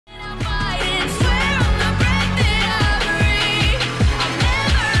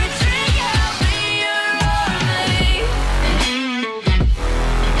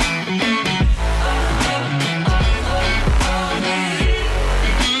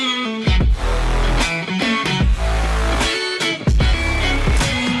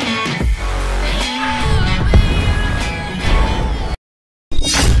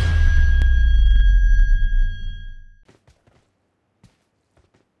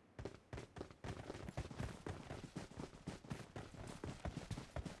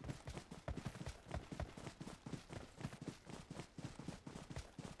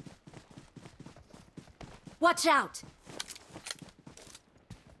Watch out!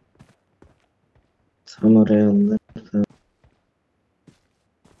 Tam oraya aldılar.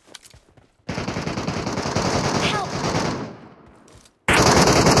 Help!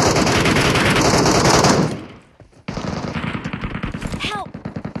 Help!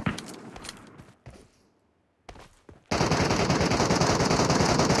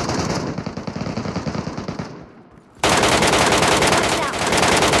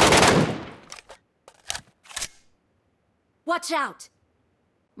 Watch out!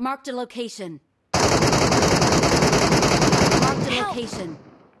 Marked a location. Marked a location.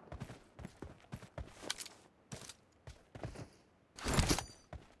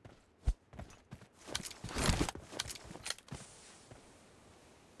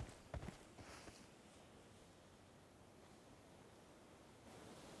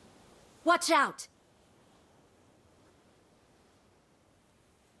 Watch out!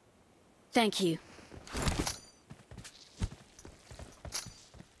 Thank you.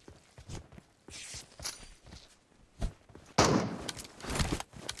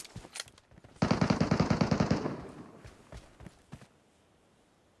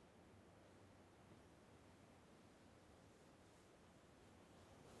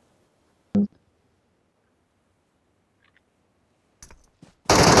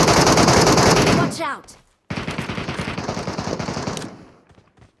 Watch out!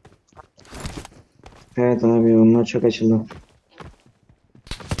 Evet abi onlar çok açıldı.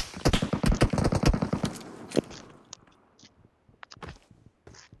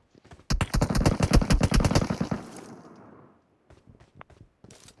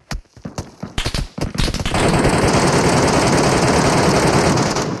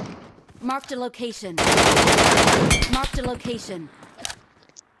 Marked a location. Marked a location.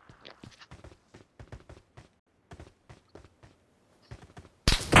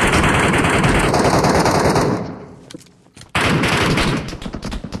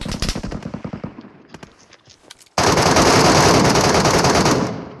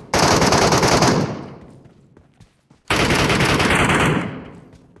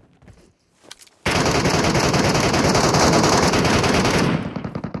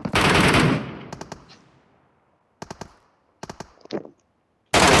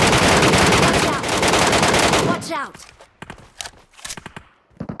 Watch out!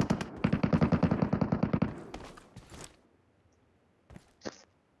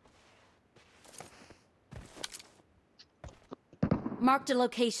 Marked a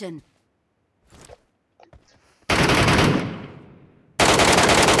location.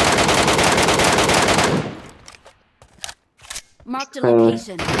 Marked a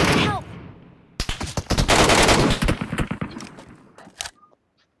location. Help!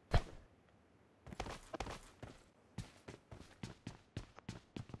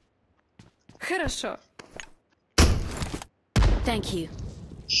 Хорошо. Thank you.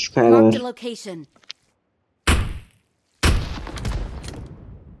 Şu kayada Marked a var. location.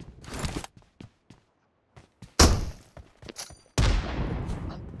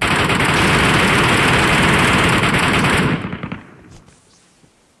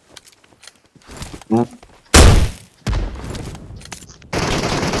 Ha?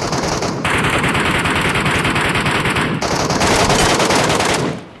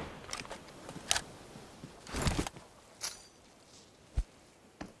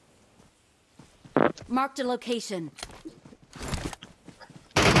 Marked a location.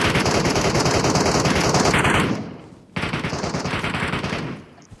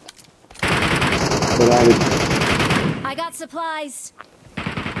 Dur abi. I got supplies.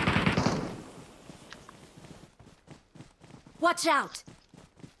 Watch out!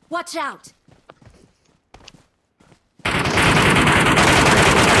 Watch out!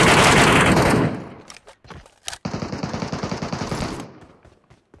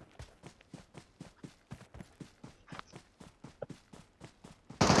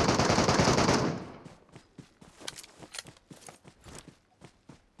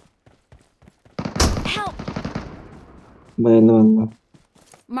 Help! Bayıldı valla.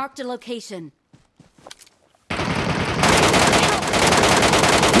 Marked a location.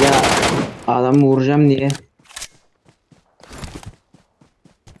 Ya adamı vuracağım diye.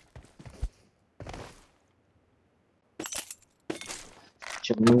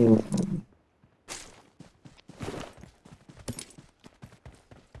 Canım yok.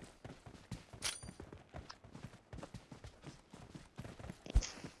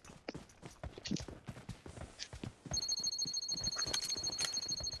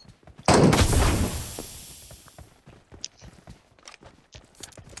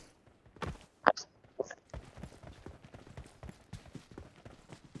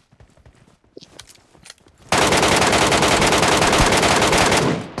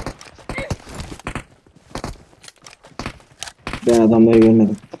 Ben adamları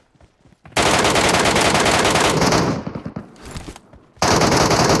görmedim.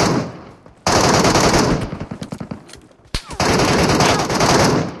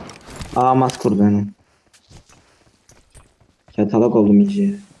 Aa, mas kurdu beni. Yatalak oldum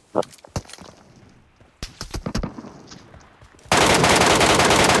iyice.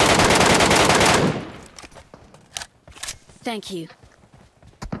 Thank you.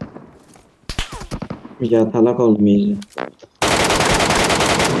 Yatalak oldum iyice.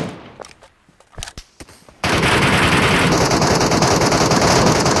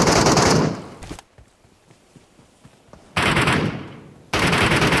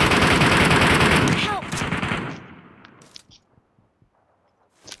 Help!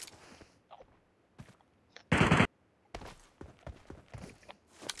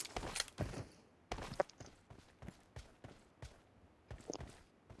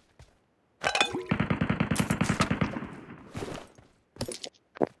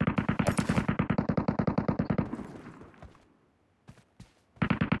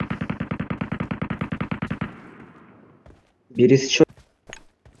 Birisi çok...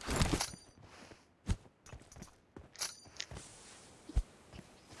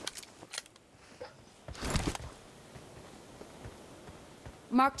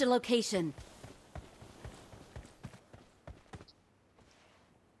 Marked a location.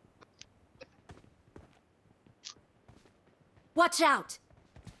 Watch out!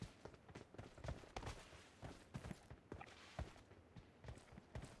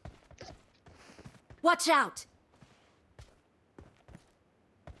 Watch out!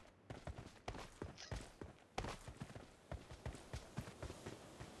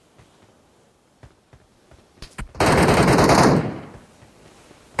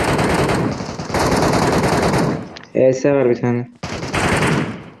 ES var bir tane.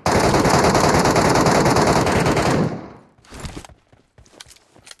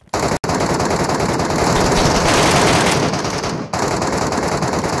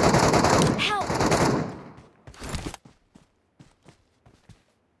 Help!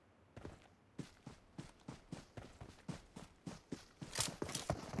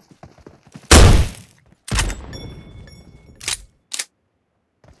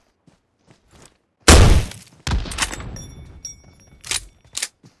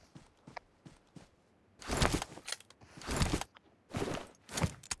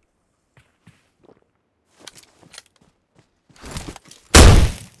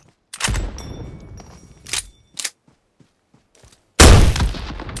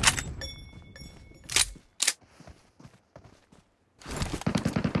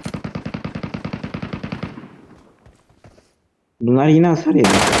 Bunlar yine hasar yedi.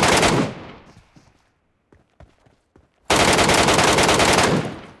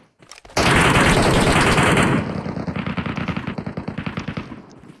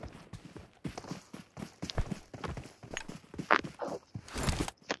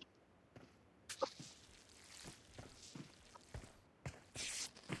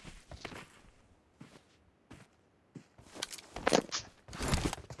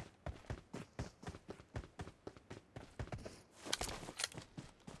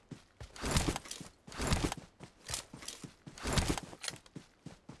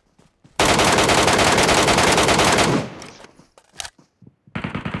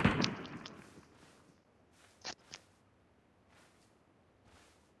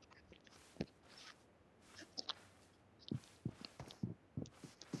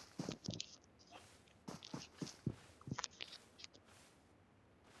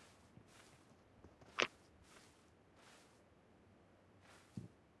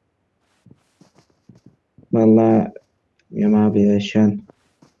 Vallahi bilmiyorum abi ya şu an.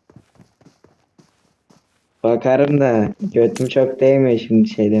 Bakarım da götüm çok değmiyor şimdi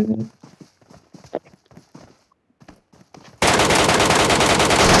şeyde benim.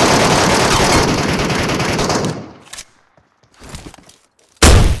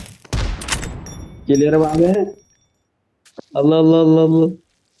 Geliyorum abi. Allah Allah Allah Allah.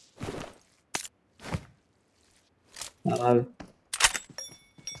 Tamam abi.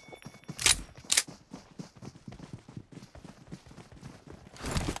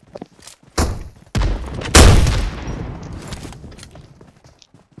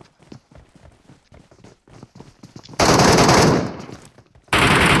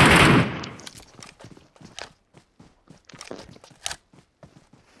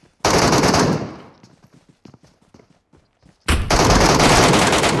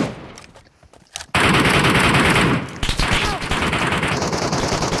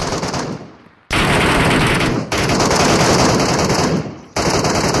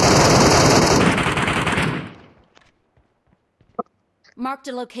 Marked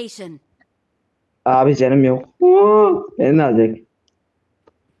a location. Abi canım yok. Beni ne alacak?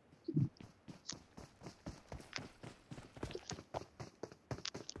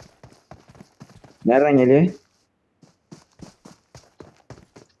 Nereden geliyor?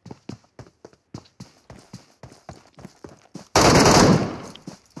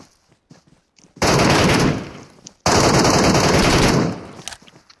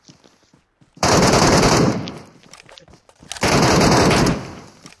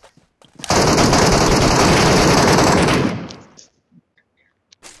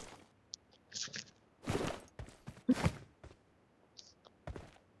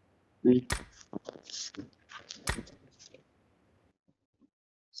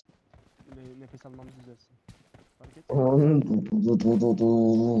 Nefes almamız düzelsin. Fark et.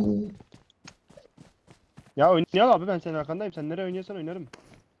 Ya oynayalım abi, ben senin arkandayım. Sen nereye oynuyorsan oynarım.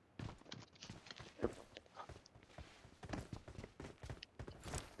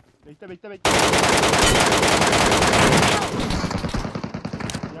 Bekle. Gel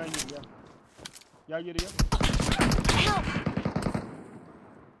geri gel. Gel geri gel. Help!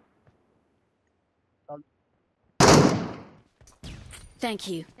 Thank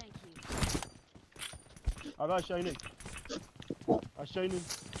you. Abi aşağı inin. Aşağı inin.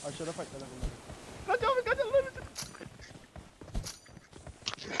 Aşağıda fightlar bunlar. Kaç abi kaç Allah'ım.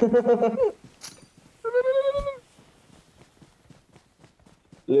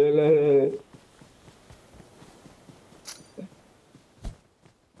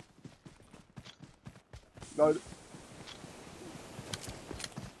 Lan.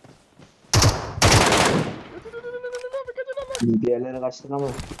 Bir yerlere kaçtık ama.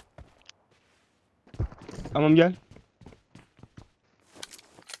 Tamam gel.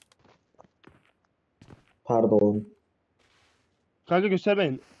 Pardon. Kanka göster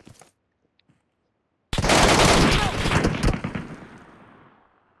beni.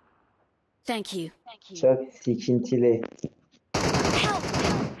 Thank you. Çok sikintili. Help!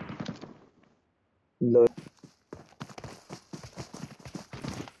 Lol.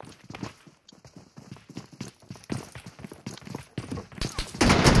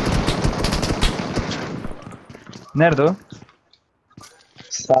 Nerede o?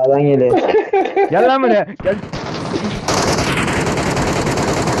 Sağdan geliyor. Gel lan buraya. Gel.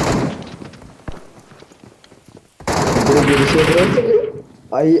 Bir girişe bırak.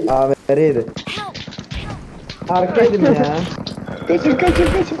 Ay AVR'ydi. Arkaydım ya. Kaçır.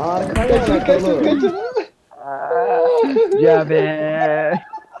 Arkaya Ya be.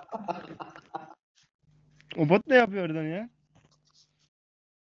 O bot ne yapıyor oradan ya?